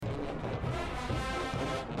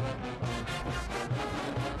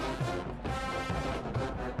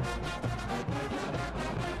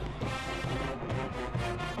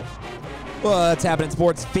What's happening,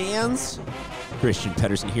 sports fans? Christian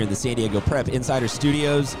Pedersen here in the San Diego Prep Insider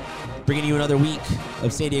Studios, bringing you another week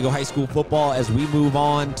of San Diego High School football as we move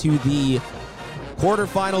on to the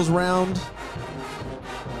quarterfinals round.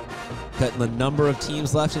 Cutting the number of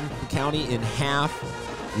teams left in the county in half.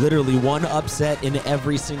 Literally one upset in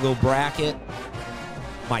every single bracket.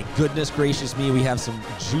 My goodness gracious me, we have some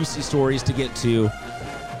juicy stories to get to.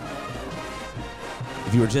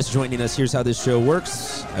 If you are just joining us, here's how this show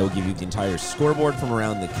works. I will give you the entire scoreboard from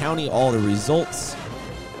around the county, all the results.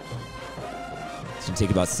 It's going to take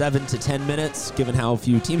about 7 to 10 minutes, given how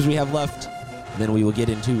few teams we have left. And then we will get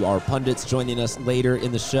into our pundits joining us later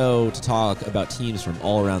in the show to talk about teams from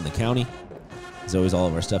all around the county. As always, all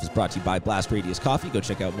of our stuff is brought to you by Blast Radius Coffee. Go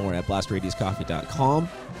check out more at blastradiuscoffee.com.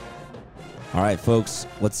 All right, folks,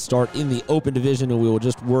 let's start in the open division, and we will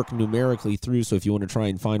just work numerically through. So if you want to try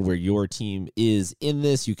and find where your team is in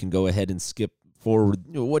this, you can go ahead and skip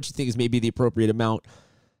forward what you think is maybe the appropriate amount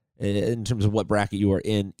in terms of what bracket you are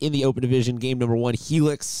in. In the open division, game number 1,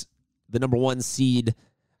 Helix, the number 1 seed,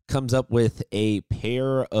 comes up with a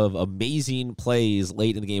pair of amazing plays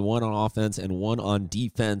late in the game, one on offense and one on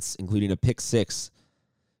defense, including a pick 6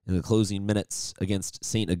 in the closing minutes against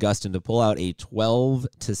St. Augustine to pull out a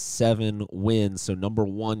 12-7 win. So number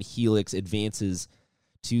 1 Helix advances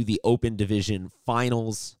to the open division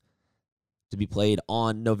finals to be played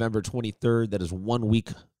on November 23rd. That is 1 week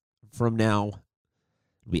from now.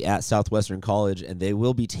 It'll be at Southwestern College, and they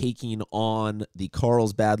will be taking on the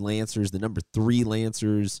Carlsbad Lancers, the number 3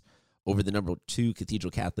 Lancers, over the number 2 Cathedral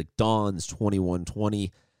Catholic Dons, 21-20.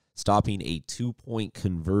 Stopping a 2-point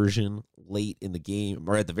conversion late in the game,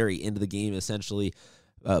 or at the very end of the game, essentially.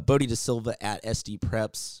 Bodie De Silva at SD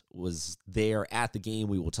Preps was there at the game.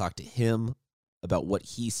 We will talk to him about what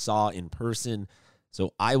he saw in person.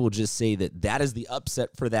 So I will just say that that is the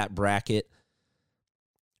upset for that bracket.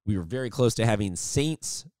 We were very close to having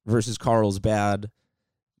Saints versus Carlsbad.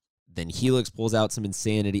 Then Helix pulls out some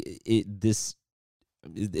insanity. It's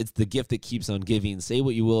the gift that keeps on giving. Say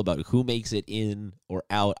what you will about who makes it in or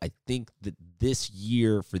out. I think that this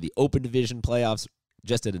year for the open division playoffs,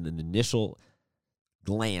 just at an initial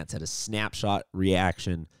glance, at a snapshot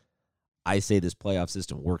reaction, I say this playoff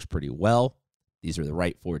system works pretty well. These are the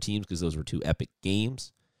right 4 teams because those were 2 epic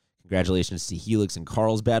games. Congratulations to Helix and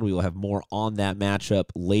Carlsbad. We will have more on that matchup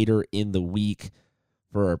later in the week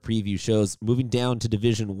for our preview shows. Moving down to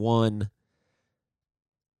Division 1,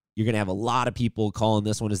 you're going to have a lot of people calling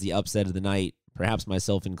this one as the upset of the night, perhaps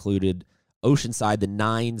myself included. Oceanside, the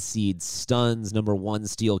 9 seed, stuns number 1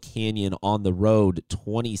 Steel Canyon on the road,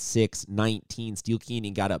 26-19. Steel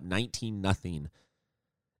Canyon got up 19-0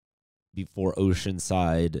 before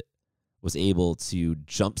Oceanside was able to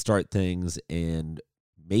jumpstart things and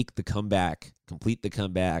make the comeback, complete the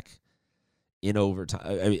comeback in overtime.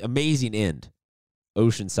 I mean, amazing end.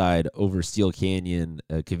 Oceanside over Steel Canyon,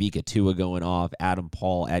 Kavika Tua going off. Adam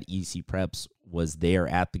Paul at EC Preps was there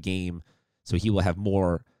at the game, so he will have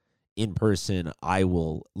more in person. I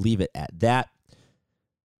will leave it at that.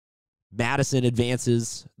 Madison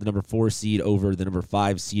advances, the number 4 seed over the number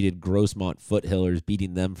 5 seeded Grossmont Foothillers,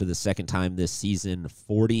 beating them for the second time this season,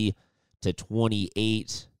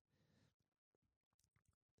 40-28.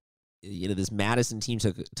 You know, this Madison team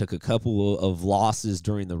took a couple of losses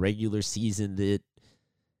during the regular season that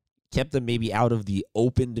kept them maybe out of the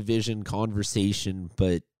open division conversation,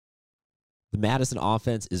 but the Madison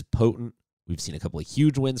offense is potent. We've seen a couple of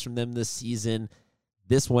huge wins from them this season.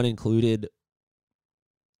 This one included.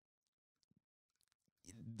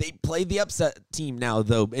 They played the upset team now,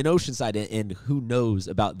 though, in Oceanside, and who knows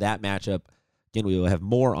about that matchup. Again, we will have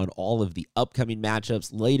more on all of the upcoming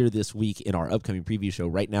matchups later this week in our upcoming preview show.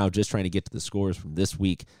 Right now, just trying to get to the scores from this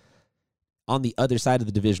week. On the other side of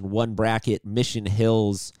the Division 1 bracket, Mission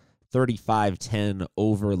Hills 35-10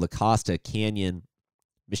 over La Costa Canyon.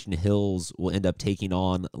 Mission Hills will end up taking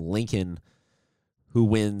on Lincoln, who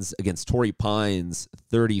wins against Torrey Pines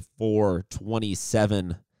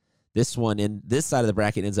 34-27. This one in this side of the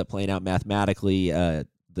bracket ends up playing out mathematically. The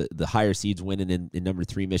higher seeds winning in number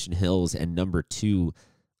 3 Mission Hills and number 2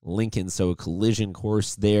 Lincoln. So a collision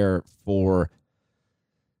course there for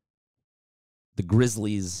the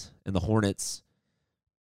Grizzlies and the Hornets.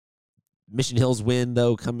 Mission Hills win,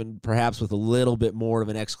 though, coming perhaps with a little bit more of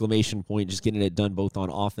an exclamation point, just getting it done both on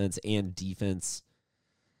offense and defense.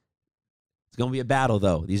 It's going to be a battle,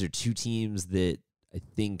 though. These are 2 teams that I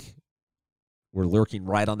think were lurking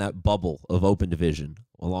right on that bubble of open division,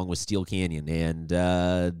 along with Steel Canyon. And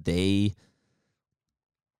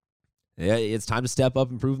it's time to step up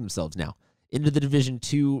and prove themselves now. Into the Division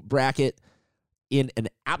 2 bracket in an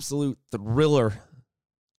absolute thriller.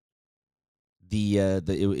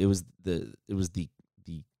 it was the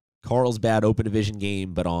Carlsbad Open Division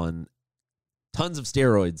game, but on tons of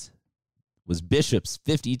steroids. Was Bishops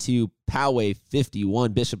 52, Poway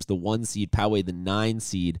 51. Bishops the 1 seed, Poway the 9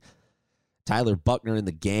 seed. Tyler Buckner and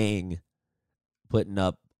the gang putting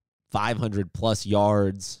up 500-plus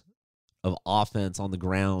yards of offense on the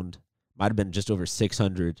ground. Might have been just over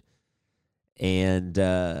 600. And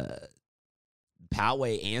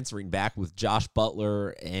Poway answering back with Josh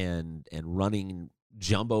Butler and running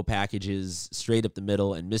jumbo packages straight up the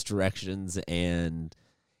middle and misdirections. And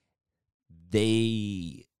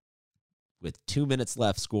they, with 2 minutes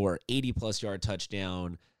left, score 80-plus yard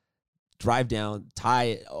touchdown, drive down,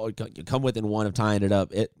 tie, come within one of tying it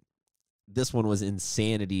up. This one was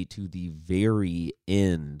insanity to the very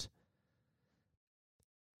end.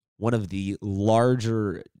 One of the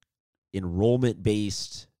larger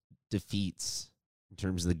enrollment-based defeats in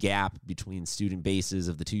terms of the gap between student bases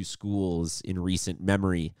of the two schools in recent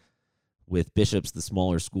memory, with Bishops, the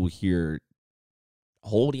smaller school here,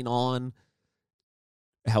 holding on,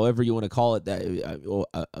 however you want to call it.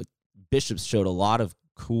 That Bishops showed a lot of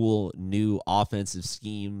cool new offensive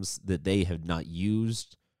schemes that they have not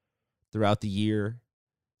used throughout the year.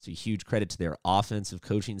 So huge credit to their offensive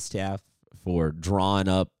coaching staff for drawing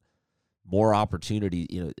up more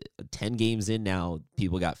opportunity. 10 games in now,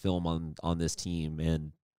 people got film on this team,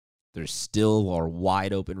 and there still are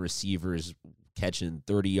wide open receivers catching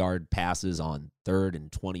 30-yard passes on 3rd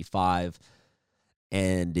and 25.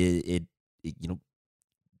 And it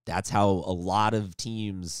that's how a lot of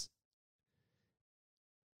teams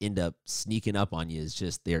end up sneaking up on you, is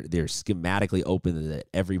just they're schematically open that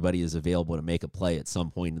everybody is available to make a play at some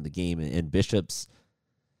point in the game. And Bishop's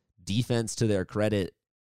defense, to their credit,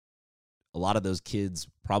 a lot of those kids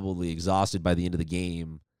probably exhausted by the end of the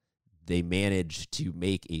game. They managed to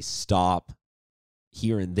make a stop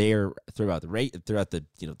here and there throughout the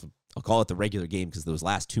I'll call it the regular game, because those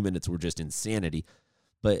last 2 minutes were just insanity.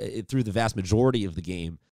 But through the vast majority of the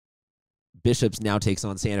game, Bishops now takes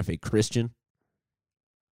on Santa Fe Christian.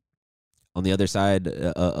 On the other side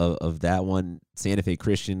of that one, Santa Fe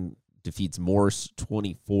Christian defeats Morse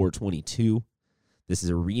 24-22. This is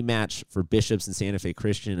a rematch for Bishops and Santa Fe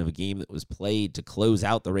Christian of a game that was played to close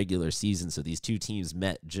out the regular season. So these two teams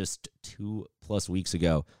met just 2+ weeks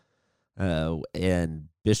ago, and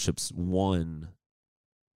Bishops won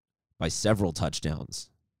by several touchdowns.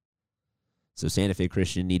 So Santa Fe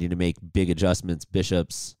Christian needing to make big adjustments.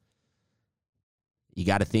 Bishops, you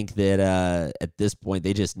got to think that at this point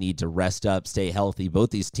they just need to rest up, stay healthy.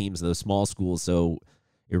 Both these teams, those small schools, so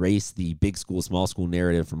erase the big school, small school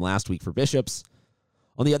narrative from last week for Bishops.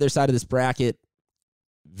 On the other side of this bracket,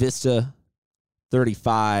 Vista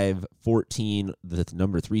 35-14, the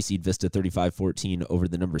number 3 seed Vista 35-14 over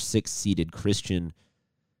the number 6 seeded Christian.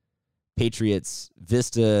 Patriots,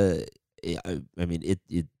 Vista, I mean,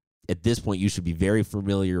 it at this point you should be very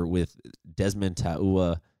familiar with Desmond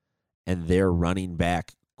Taua and their running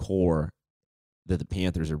back core that the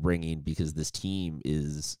Panthers are bringing, because this team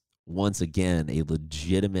is once again a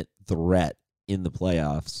legitimate threat in the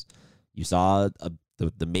playoffs. You saw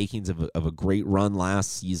the makings of a great run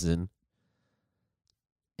last season,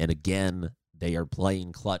 and again, they are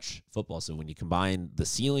playing clutch football. So when you combine the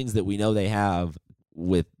ceilings that we know they have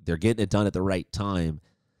with they're getting it done at the right time,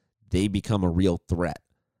 they become a real threat.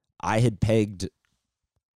 I had pegged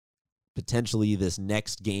potentially this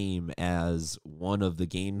next game as one of the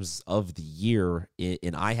games of the year,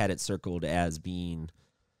 and I had it circled as being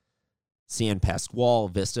San Pasqual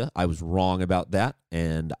Vista. I was wrong about that,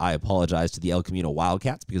 and I apologize to the El Camino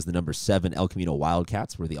Wildcats, because the number 7 El Camino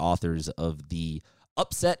Wildcats were the authors of the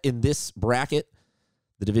upset in this bracket,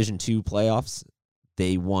 the Division II playoffs.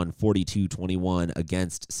 They won 42-21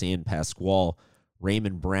 against San Pasqual.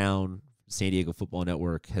 Raymond Brown, San Diego Football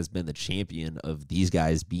Network, has been the champion of these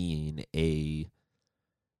guys being a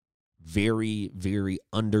very, very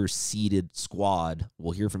underseeded squad.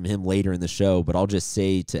 We'll hear from him later in the show, but I'll just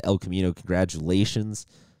say to El Camino, congratulations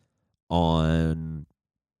on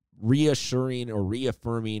reassuring or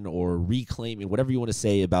reaffirming or reclaiming, whatever you want to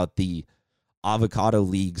say, about the Avocado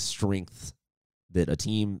League's strength, that a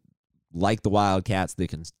team like the Wildcats that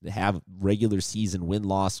can have regular season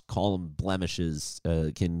win-loss column blemishes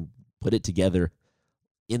can put it together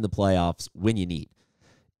in the playoffs when you need.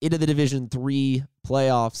 Into the Division III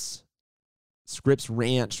playoffs, Scripps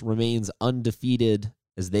Ranch remains undefeated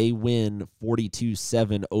as they win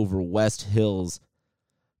 42-7 over West Hills.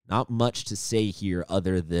 Not much to say here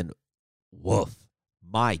other than woof.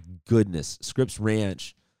 My goodness, Scripps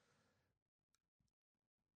Ranch,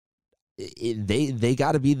 they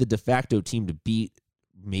got to be the de facto team to beat,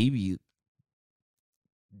 maybe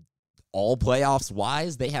all playoffs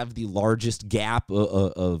wise, they have the largest gap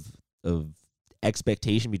of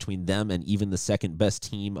expectation between them and even the second best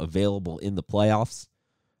team available in the playoffs.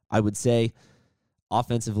 I would say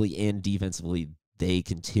offensively and defensively, they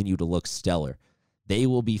continue to look stellar. They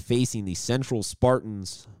will be facing the Central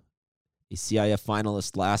Spartans, a CIF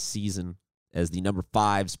finalist last season, as the number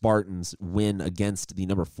 5 Spartans win against the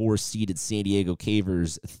number 4 seeded San Diego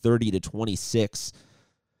Cavers 30-26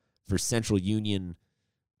 for Central Union.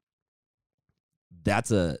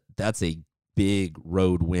 That's a big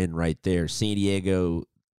road win right there. San Diego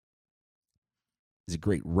is a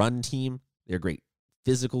great run team. They're a great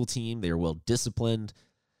physical team. They're well disciplined.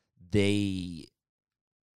 They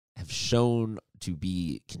have shown to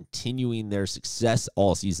be continuing their success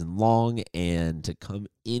all season long, and to come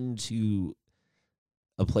into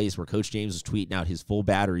a place where Coach James was tweeting out his full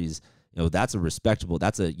batteries, that's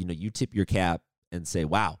you tip your cap and say,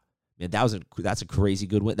 wow, man, that's a crazy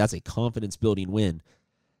good win. That's a confidence building win.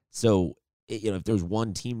 So, if there's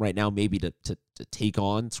one team right now maybe to take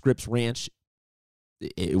on Scripps Ranch,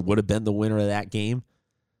 it would have been the winner of that game.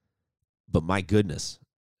 But my goodness,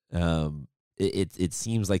 it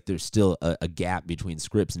seems like there's still a gap between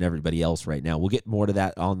Scripps and everybody else right now. We'll get more to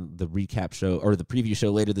that on the recap show or the preview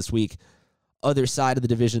show later this week. Other side of the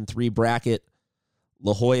Division III bracket,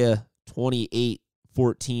 La Jolla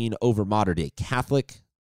 28-14 over Mater Dei Catholic.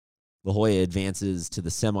 La Jolla advances to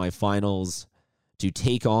the semifinals to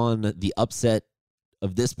take on the upset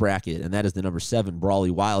of this bracket, and that is the number 7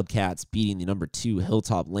 Brawley Wildcats beating the number 2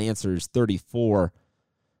 Hilltop Lancers 34-33.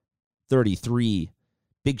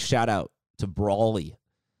 Big shout out to Brawley.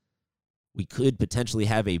 We could potentially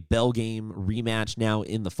have a bell game rematch now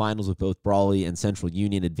in the finals with both Brawley and Central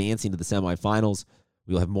Union advancing to the semifinals.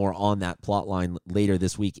 We'll have more on that plot line later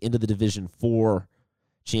this week. Into the Division IV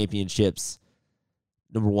championships,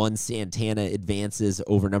 number 1 Santana advances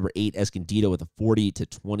over number 8 Escondido with a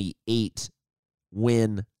 40-28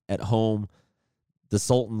 win at home. The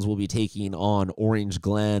Sultans will be taking on Orange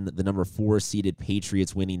Glen, the number 4 seeded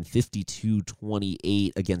Patriots, winning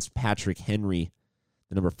 52-28 against Patrick Henry,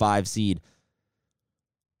 the number 5 seed.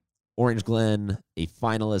 Orange Glen, a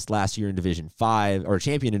finalist last year in Division 5, or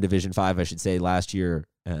champion in Division 5, I should say, last year,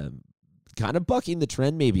 kind of bucking the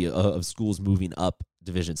trend maybe of schools moving up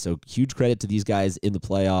division. So huge credit to these guys in the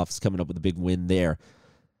playoffs, coming up with a big win there.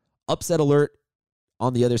 Upset alert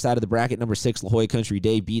on the other side of the bracket. Number 6 La Jolla Country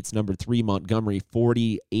Day beats number 3 Montgomery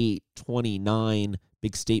 48-29.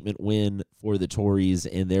 Big statement win for the Tories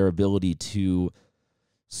and their ability to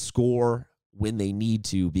score when they need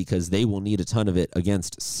to, because they will need a ton of it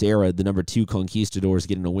against Sarah. The number 2 Conquistadors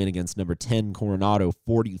getting a win against number 10 Coronado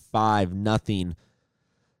 45-0.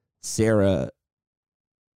 Sarah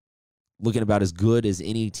looking about as good as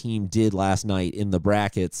any team did last night in the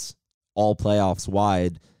brackets, all playoffs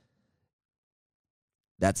wide.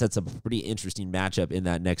 That sets up a pretty interesting matchup in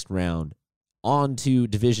that next round. On to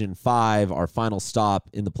Division 5, our final stop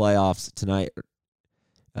in the playoffs tonight.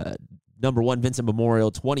 Number 1 Vincent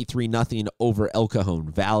Memorial, 23-0 over El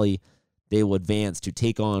Cajon Valley. They will advance to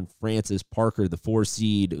take on Francis Parker, the 4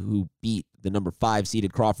 seed, who beat the number 5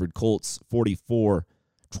 seeded Crawford Colts 44-20.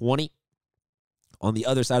 On the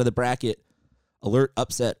other side of the bracket, alert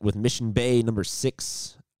upset with Mission Bay, number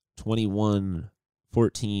 6,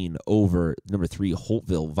 21-14 over number 3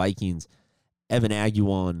 Holtville Vikings. Evan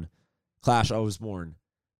Aguon, Clash Osborne,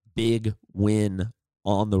 big win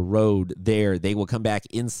on the road there. They will come back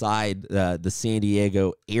inside the San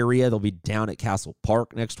Diego area. They'll be down at Castle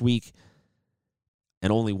Park next week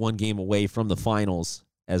and only one game away from the finals.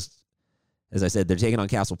 As I said, they're taking on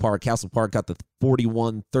Castle Park. Castle Park got the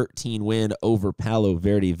 41-13 win over Palo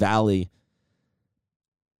Verde Valley.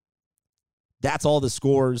 That's all the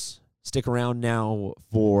scores. Stick around now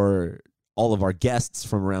for all of our guests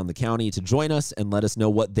from around the county to join us and let us know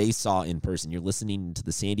what they saw in person. You're listening to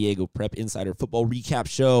the San Diego Prep Insider Football Recap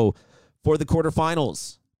Show for the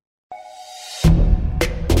quarterfinals.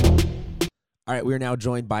 All right, we are now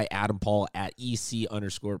joined by Adam Paul at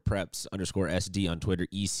EC_preps_SD on Twitter,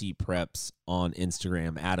 EC Preps on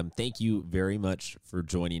Instagram. Adam, thank you very much for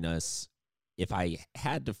joining us. If I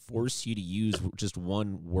had to force you to use just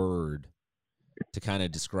one word to kind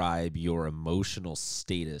of describe your emotional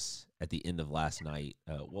status at the end of last night,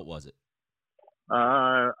 what was it?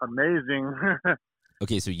 Amazing.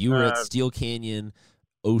 Okay, so you were at Steel Canyon,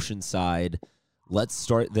 Oceanside. Let's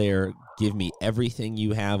start there. Give me everything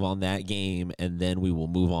you have on that game, and then we will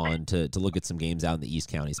move on to look at some games out in the East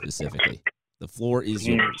County specifically. The floor is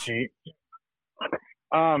yours. It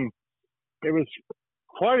was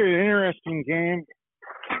quite an interesting game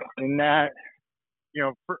in that,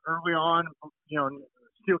 early on,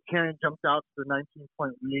 Steel Canyon jumped out to the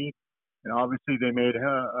 19-point lead. And obviously they made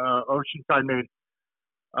Oceanside made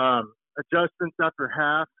adjustments after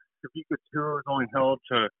half. Tavika Tua was only held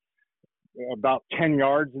to about 10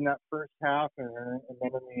 yards in that first half, and then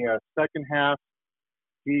in the second half,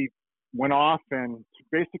 he went off and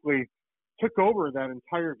basically took over that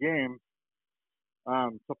entire game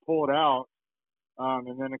to pull it out.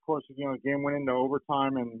 And then, of course, the game went into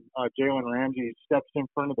overtime, and Jalen Ramsey steps in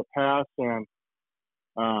front of the pass and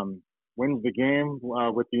wins the game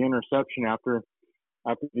with the interception after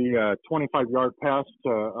the 25-yard pass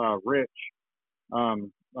to Rich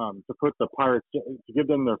to put the Pirates, to give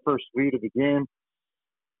them their first lead of the game.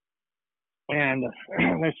 And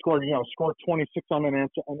they scored 26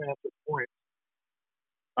 unanswered points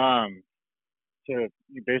to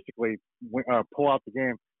basically pull out the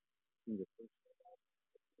game.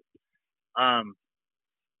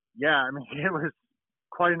 Yeah, I mean, it was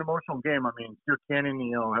quite an emotional game. I mean, Steele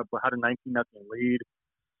Canyon, had a 19-0 lead,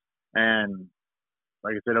 and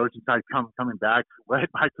like I said, Oceanside coming back,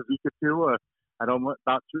 led by Tavika Tua at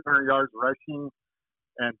about 200 yards rushing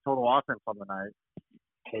and total offense on the night.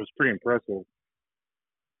 It was pretty impressive.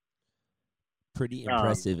 Pretty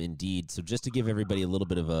impressive indeed. So just to give everybody a little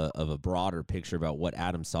bit of a broader picture about what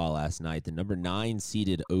Adam saw last night, the number 9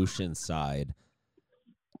 seeded Oceanside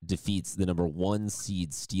defeats the number 1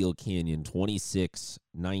 seed Steele Canyon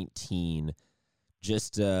 26-19.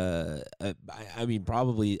 Just, I mean,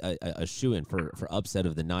 probably a shoo-in for upset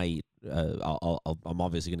of the night. I'm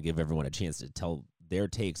obviously going to give everyone a chance to tell their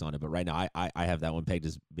takes on it, but right now I have that one pegged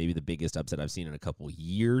as maybe the biggest upset I've seen in a couple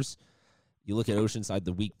years. You look at Oceanside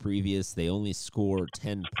the week previous, they only scored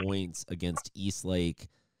 10 points against Eastlake.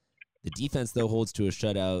 The defense, though, holds to a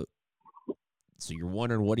shutout. So you're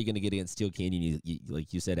wondering, what are you going to get against Steele Canyon?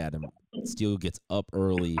 Like you said, Adam, Steele gets up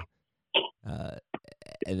early, and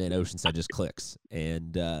then Oceanside just clicks.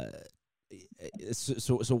 And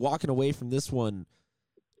so walking away from this one,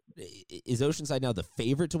 is Oceanside now the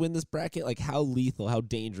favorite to win this bracket? Like, how lethal, how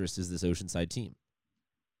dangerous is this Oceanside team?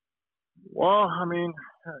 Well, I mean,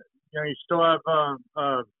 you still have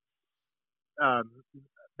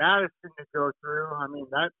Madison to go through. I mean,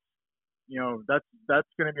 that's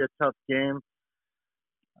going to be a tough game.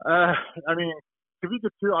 I mean, Tavika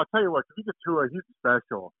Tua, I'll tell you what, Tavika Tua, he's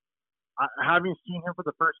special. Having seen him for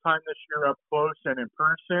the first time this year up close and in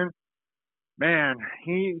person, man,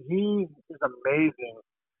 he is amazing.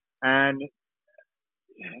 And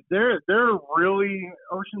they're really,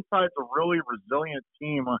 Oceanside's a really resilient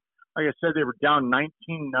team. Like I said, they were down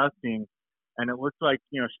 19-0, and it looked like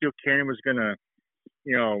Steele Canyon was gonna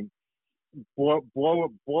blow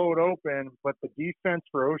it open, but the defense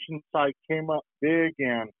for Oceanside came up big,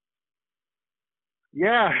 and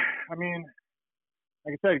yeah, I mean,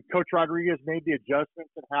 like I said, Coach Rodriguez made the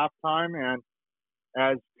adjustments at halftime, and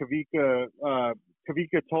as Kavika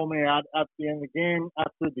told me at the end of the game,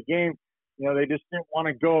 after the game, they just didn't want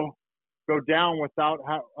to go down without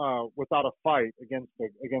a fight against the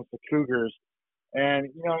Cougars. And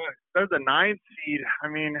they're the 9th seed. I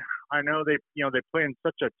mean, I know they play in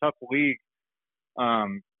such a tough league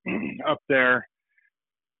up there.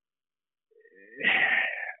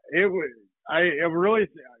 It was really,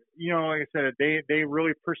 like I said, they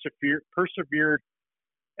really persevered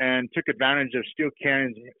and took advantage of Steele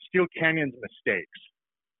Canyon's mistakes.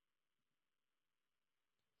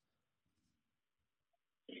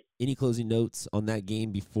 Any closing notes on that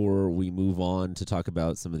game before we move on to talk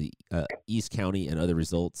about some of the East County and other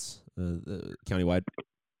results countywide?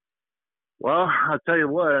 Well, I'll tell you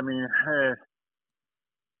what. I mean,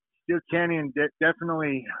 Steele Canyon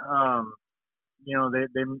definitely, they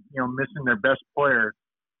missing their best players.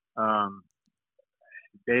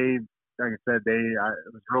 They, like I said,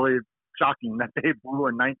 it was really shocking that they blew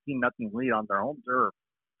a 19-0 lead on their home turf.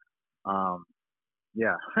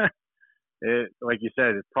 Yeah. Like you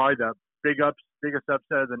said, it's probably the biggest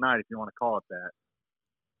upset of the night, if you want to call it that.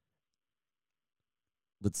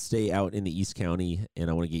 Let's stay out in the East County, and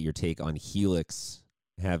I want to get your take on Helix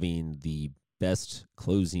having the best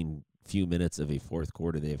closing few minutes of a fourth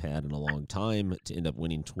quarter they've had in a long time to end up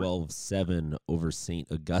winning 12-7 over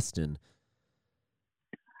St. Augustine.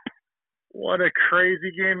 What a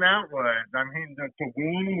crazy game that was. I mean, to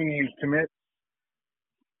win when you commit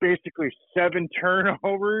basically 7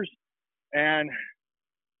 turnovers, and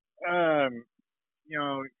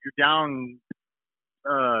you're down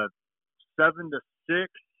 7-6,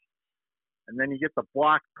 and then you get the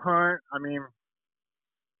block punt. I mean,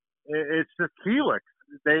 it's just Helix.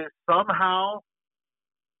 They somehow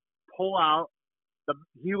pull out the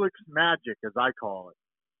Helix magic, as I call it.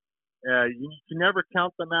 You can never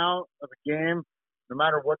count them out of a game, no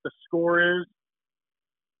matter what the score is.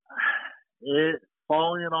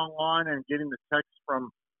 following it online and getting the text from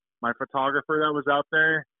my photographer that was out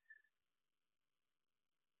there,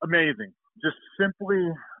 amazing. Just simply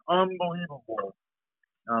unbelievable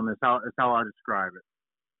is how I describe it.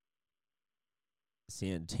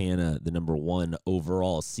 Santana, the number 1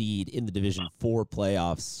 overall seed in the Division 4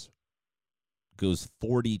 playoffs, goes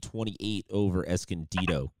 40-28 over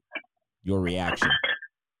Escondido. Your reaction?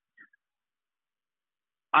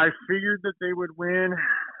 I figured that they would win.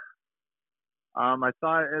 I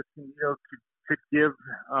thought Escondido could give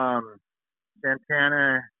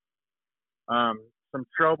Santana some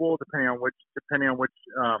trouble depending on which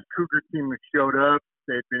Cougar team that showed up.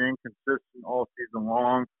 They've been inconsistent all season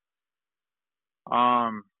long.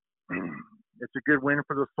 It's a good win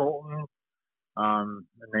for the Sultans, and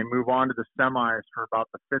they move on to the semis for about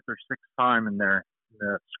the 5th or 6th time in the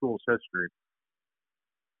school's history.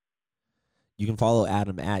 You can follow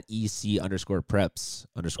Adam at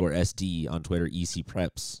EC_preps_SD on Twitter, EC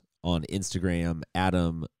Preps on Instagram.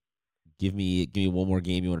 Adam, give me one more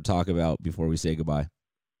game you want to talk about before we say goodbye.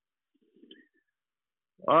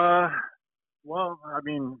 Well, I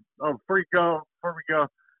mean, before we go,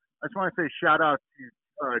 I just want to say shout out to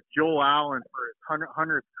Joel Allen for his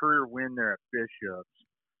 100th career win there at Bishop's.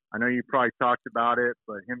 I know you probably talked about it,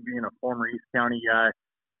 but him being a former East County guy,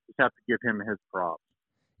 just have to give him his props.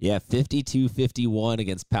 Yeah, 52-51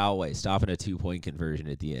 against Poway, stopping a 2-point conversion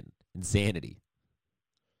at the end. Insanity.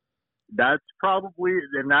 That's probably,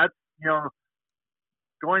 and that's,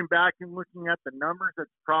 going back and looking at the numbers, that's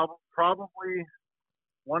probably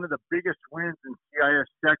one of the biggest wins in CIF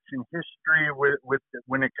section history with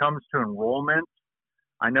when it comes to enrollment.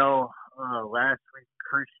 I know last week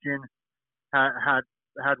Christian had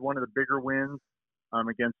one of the bigger wins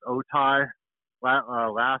against Otay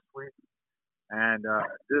last week, and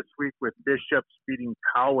this week with Bishop's beating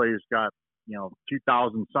Poway's got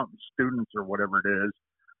 2,000 something students or whatever it is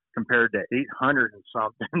compared to 800 and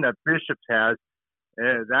something that Bishop's has.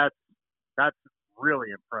 That's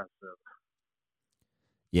really impressive.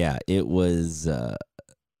 Yeah, it was a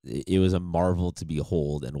marvel to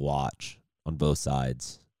behold and watch on both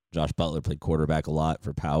sides. Josh Butler played quarterback a lot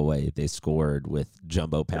for Poway. They scored with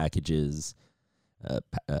jumbo packages.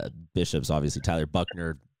 Bishop's, obviously, Tyler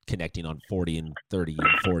Buckner connecting on 40 and 30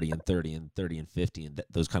 and 40 and 30 and 30 and 50, and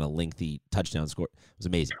those kind of lengthy touchdown score. It was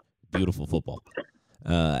amazing. Beautiful football.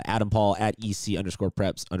 Adam Paul at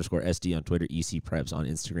EC_preps_SD on Twitter, EC Preps on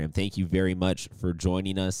Instagram. Thank you very much for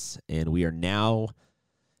joining us, and we are now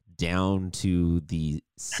down to the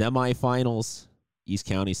semifinals. East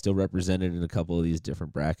County still represented in a couple of these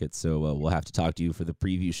different brackets, so we'll have to talk to you for the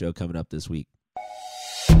preview show coming up this week.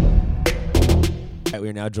 All right, we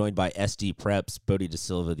are now joined by SD Preps, Bodie De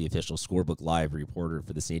Silva, the official Scorebook Live reporter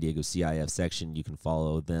for the San Diego CIF section. You can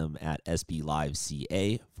follow them at SB Live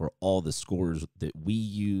CA for all the scores that we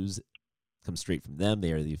use. Come straight from them.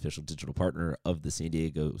 They are the official digital partner of the San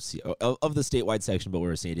Diego of the statewide section, but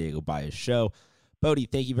we're a San Diego bias show. Bodie,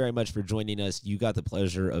 thank you very much for joining us. You got the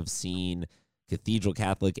pleasure of seeing Cathedral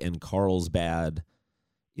Catholic and Carlsbad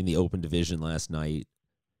in the open division last night.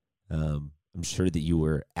 I'm sure that you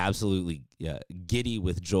were absolutely giddy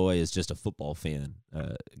with joy as just a football fan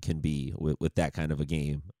can be with that kind of a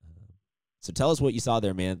game. So tell us what you saw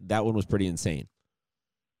there, man. That one was pretty insane.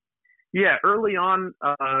 Yeah, early on,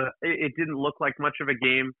 it didn't look like much of a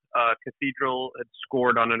game. Cathedral had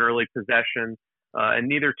scored on an early possession, and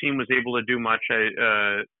neither team was able to do much.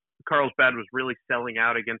 Carlsbad was really selling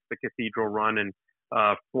out against the Cathedral run and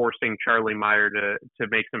forcing Charlie Meyer to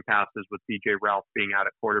make some passes with DJ Ralph being out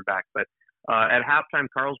at quarterback. But at halftime,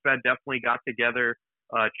 Carlsbad definitely got together,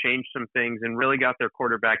 changed some things, and really got their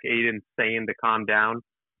quarterback Aiden Sane to calm down,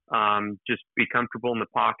 just be comfortable in the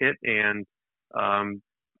pocket, and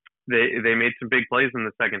they made some big plays in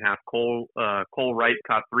the second half. Cole Wright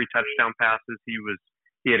caught 3 touchdown passes. He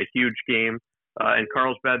had a huge game, and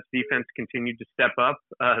Carlsbad's defense continued to step up.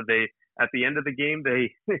 At the end of the game,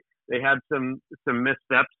 they had some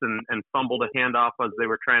missteps and fumbled a handoff as they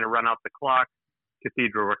were trying to run out the clock.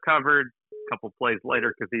 Cathedral recovered. A couple plays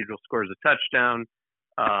later, Cathedral scores a touchdown.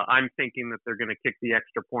 I'm thinking that they're going to kick the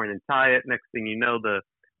extra point and tie it. Next thing you know, the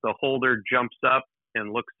holder jumps up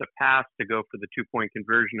and looks to pass to go for the 2-point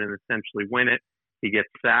conversion and essentially win it. He gets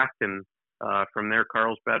sacked, and from there,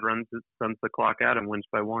 Carlsbad runs the clock out and wins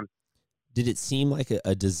by 1. Did it seem like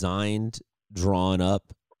a designed, drawn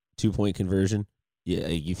up 2-point conversion? Yeah,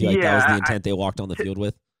 you feel like that was the intent they walked on the field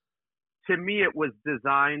with? To me, it was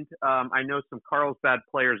designed. I know some Carlsbad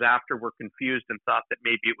players after were confused and thought that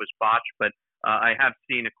maybe it was botched, but I have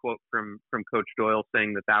seen a quote from Coach Doyle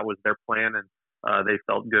saying that was their plan, and they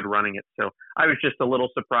felt good running it. So I was just a little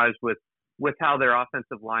surprised with with how their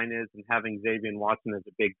offensive line is and having Xavier Watson as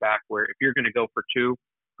a big back, where if you're going to go for 2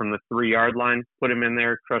 from the 3-yard line, put him in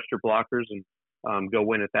there, trust your blockers, and go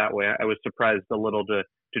win it that way. I was surprised a little to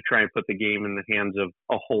try and put the game in the hands of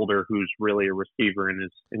a holder who's really a receiver in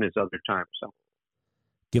his other time. So,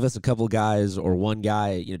 give us a couple guys or one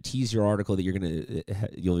guy. Tease your article that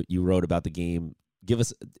you wrote about the game. Give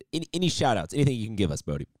us any shout outs, anything you can give us,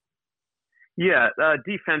 Bodie. Yeah,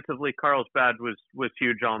 defensively, Carlsbad was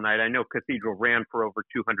huge all night. I know Cathedral ran for over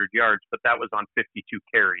 200 yards, but that was on 52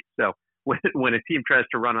 carries. So when a team tries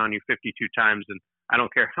to run on you 52 times, and I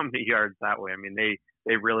don't care how many yards that way, I mean,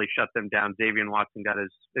 they really shut them down. Xavier Watson got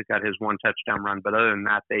his 1 touchdown run, but other than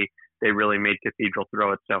that, they really made Cathedral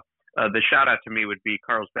throw it. So the shout out to me would be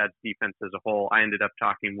Carlsbad's defense as a whole. I ended up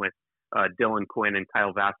talking with Dylan Quinn and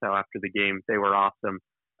Kyle Vassow after the game. They were awesome.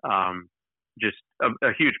 Just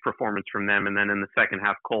a huge performance from them. And then in the second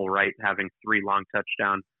half, Cole Wright having 3 long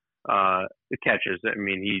touchdown catches. I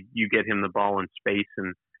mean, you get him the ball in space,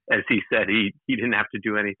 and as he said, he didn't have to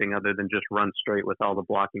do anything other than just run straight with all the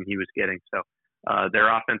blocking he was getting. So their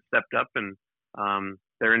offense stepped up, and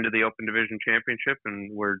they're into the Open Division Championship.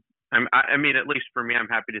 And I mean, at least for me, I'm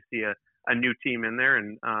happy to see a new team in there.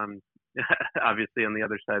 And obviously on the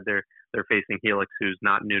other side, they're facing Helix, who's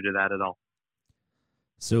not new to that at all.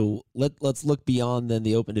 So let's look beyond then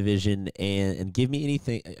the Open Division and give me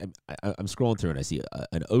anything. I'm scrolling through and I see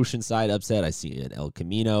an Oceanside upset. I see an El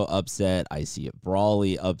Camino upset. I see a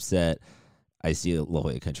Brawley upset. I see a La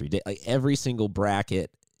Jolla Country Day. Like every single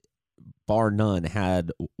bracket, bar none,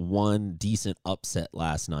 had one decent upset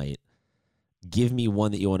last night. Give me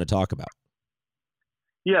one that you want to talk about.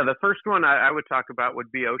 Yeah, the first one I would talk about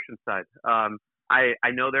would be Oceanside.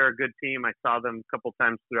 I know they're a good team. I saw them a couple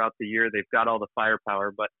times throughout the year. They've got all the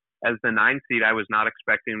firepower, but as the 9 seed, I was not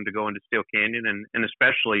expecting them to go into Steel Canyon and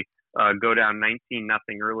especially go down 19-0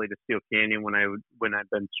 early to Steel Canyon. When I'd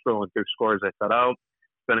been scrolling through scores, I thought, oh,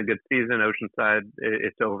 it's been a good season. Oceanside,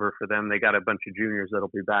 it's over for them. They got a bunch of juniors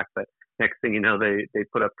that'll be back, but next thing you know, they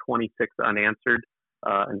put up 26 unanswered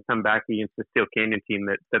and come back against the Steel Canyon team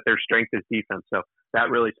that their strength is defense. So that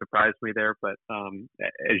really surprised me there. But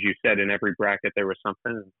as you said, in every bracket there was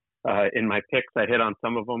something. In my picks, I hit on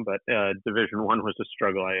some of them, but Division 1 was a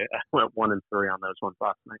struggle. I went 1-3 on those ones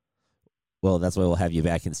last night. Well, that's why we'll have you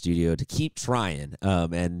back in studio to keep trying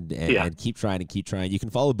and keep trying and keep trying. You can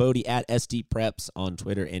follow Bodie at SD Preps on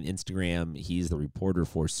Twitter and Instagram. He's the reporter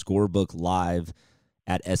for Scorebook Live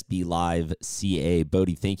at SB Live CA.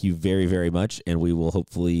 Bodie, thank you very, very much, and we will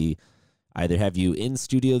hopefully either have you in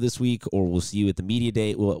studio this week or we'll see you at the media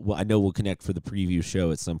day. Well, I know we'll connect for the preview show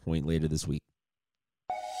at some point later this week.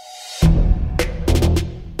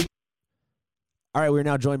 All right, we're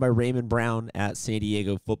now joined by Raymond Brown at San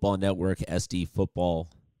Diego Football Network, SD Football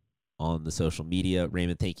on the social media.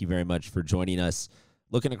 Raymond, thank you very much for joining us.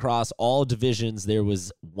 Looking across all divisions, there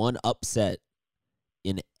was one upset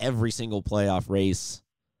in every single playoff race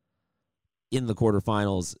in the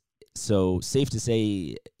quarterfinals. So safe to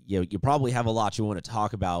say, you probably have a lot you want to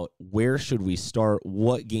talk about. Where should we start?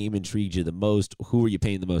 What game intrigued you the most? Who are you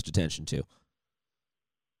paying the most attention to?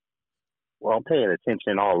 Well, I'm paying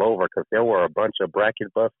attention all over because there were a bunch of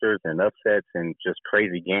bracket busters and upsets and just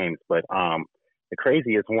crazy games. But the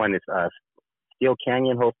craziest one is Steel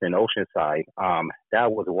Canyon hosting Oceanside.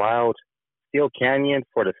 That was wild. Steel Canyon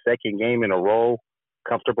for the second game in a row,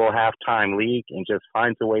 comfortable halftime lead, and just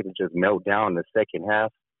finds a way to just melt down in the second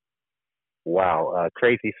half. Wow,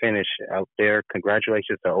 crazy finish out there.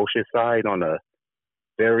 Congratulations to Oceanside on a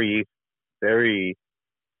very, very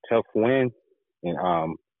tough win.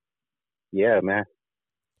 And yeah, man.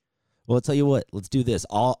 Well, I'll tell you what. Let's do this.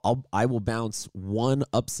 I will bounce one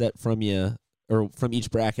upset from you or from each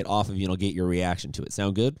bracket off of you, and I'll get your reaction to it.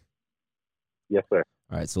 Sound good? Yes, sir.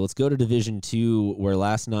 All right, so let's go to Division 2, where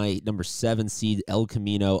last night, number 7 seed El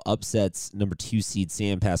Camino upsets number 2 seed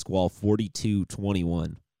San Pasqual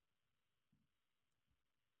 42-21.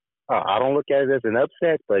 I don't look at it as an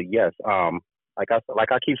upset, but yes, like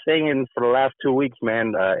I keep saying for the last 2 weeks,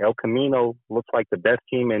 man, El Camino looks like the best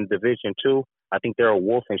team in Division 2. I think they're a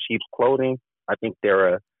wolf in sheep's clothing. I think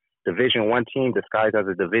they're a Division 1 team disguised as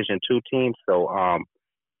a Division 2 team. So,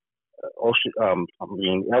 El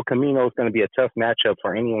Camino is going to be a tough matchup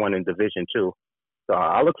for anyone in Division 2. So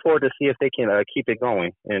I look forward to see if they can keep it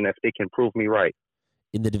going and if they can prove me right.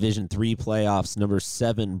 In the Division 3 playoffs, number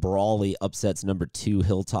 7 Brawley upsets number 2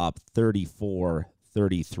 Hilltop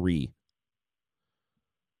 34-33.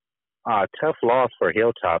 Tough loss for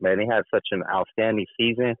Hilltop, man. They had such an outstanding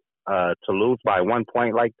season. To lose by 1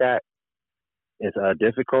 point like that is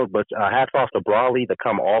difficult, but hats off to Brawley to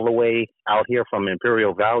come all the way out here from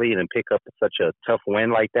Imperial Valley and pick up such a tough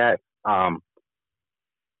win like that.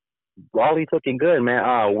 Raleigh's looking good,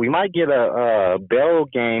 man. We might get a bell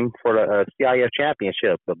game for the CIF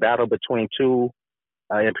championship, the battle between two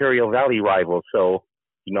Imperial Valley rivals. So,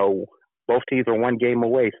 both teams are one game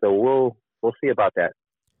away. So we'll see about that.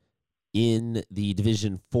 In the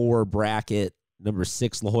Division 4 bracket, number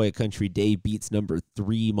 6 La Jolla Country Day beats number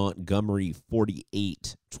 3 Montgomery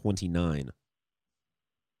 48-29.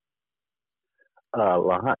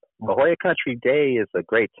 La Jolla Country Day is a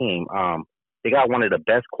great team. They got one of the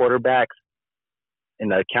best quarterbacks in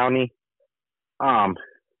the county. I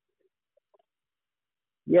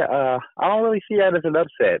don't really see that as an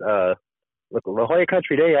upset. Look, La Jolla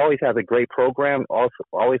Country Day always has a great program. Also,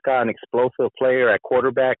 always got an explosive player at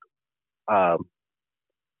quarterback.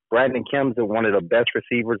 Brandon Kim's one of the best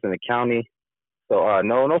receivers in the county. So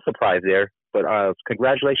no surprise there. But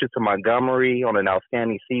congratulations to Montgomery on an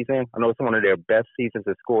outstanding season. I know it's one of their best seasons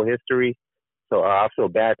in school history. So I feel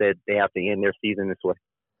bad that they have to end their season this way.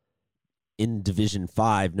 In Division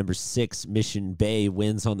 5, number 6 Mission Bay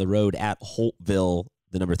wins on the road at Holtville,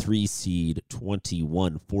 the number 3 seed,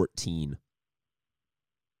 21-14.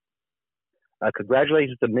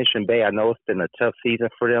 Congratulations to Mission Bay. I know it's been a tough season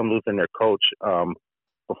for them, losing their coach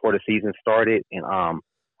before the season started. And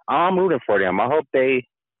I'm rooting for them. I hope they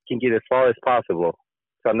can get as far as possible.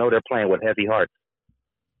 So I know they're playing with heavy hearts.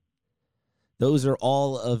 Those are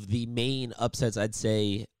all of the main upsets, I'd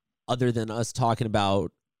say, other than us talking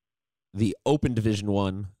about the Open Division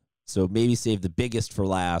 1. So maybe save the biggest for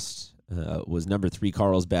last. Was number 3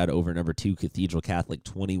 Carlsbad over number 2 Cathedral Catholic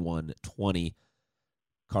 21-20.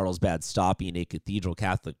 Carlsbad stopping a Cathedral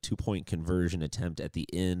Catholic 2-point conversion attempt at the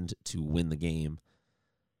end to win the game.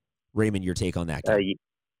 Raymond, your take on that game?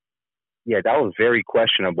 Yeah, that was very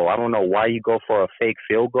questionable. I don't know why you go for a fake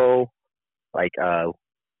field goal.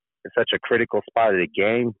 It's such a critical spot of the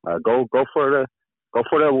game. Go for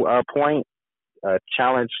the point.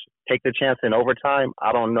 Challenge. Take the chance in overtime.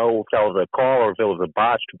 I don't know if that was a call or if it was a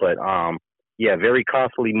botched, but very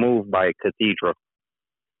costly move by Cathedral.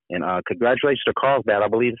 And congratulations to Carlsbad. I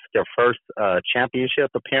believe it's their first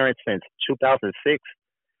championship appearance since 2006,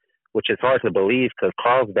 which is hard to believe because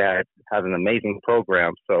Carlsbad has an amazing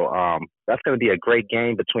program. So that's going to be a great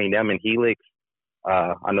game between them and Helix.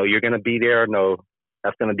 I know you're going to be there. No,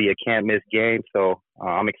 that's going to be a can't-miss game. So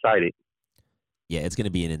I'm excited. Yeah, it's going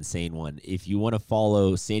to be an insane one. If you want to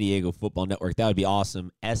follow San Diego Football Network, that would be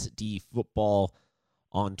awesome. SD Football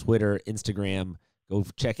on Twitter, Instagram. Go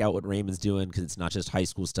check out what Raymond's doing because it's not just high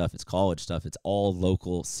school stuff. It's college stuff. It's all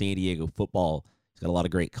local San Diego football. He's got a lot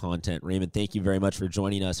of great content. Raymond, thank you very much for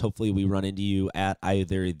joining us. Hopefully we run into you at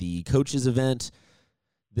either the coaches event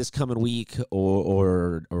this coming week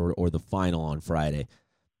or the final on Friday.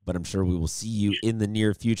 But I'm sure we will see you in the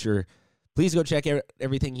near future. Please go check out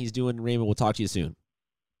everything he's doing. Raymond, we'll talk to you soon.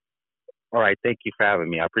 All right. Thank you for having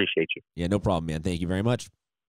me. I appreciate you. Yeah, no problem, man. Thank you very much.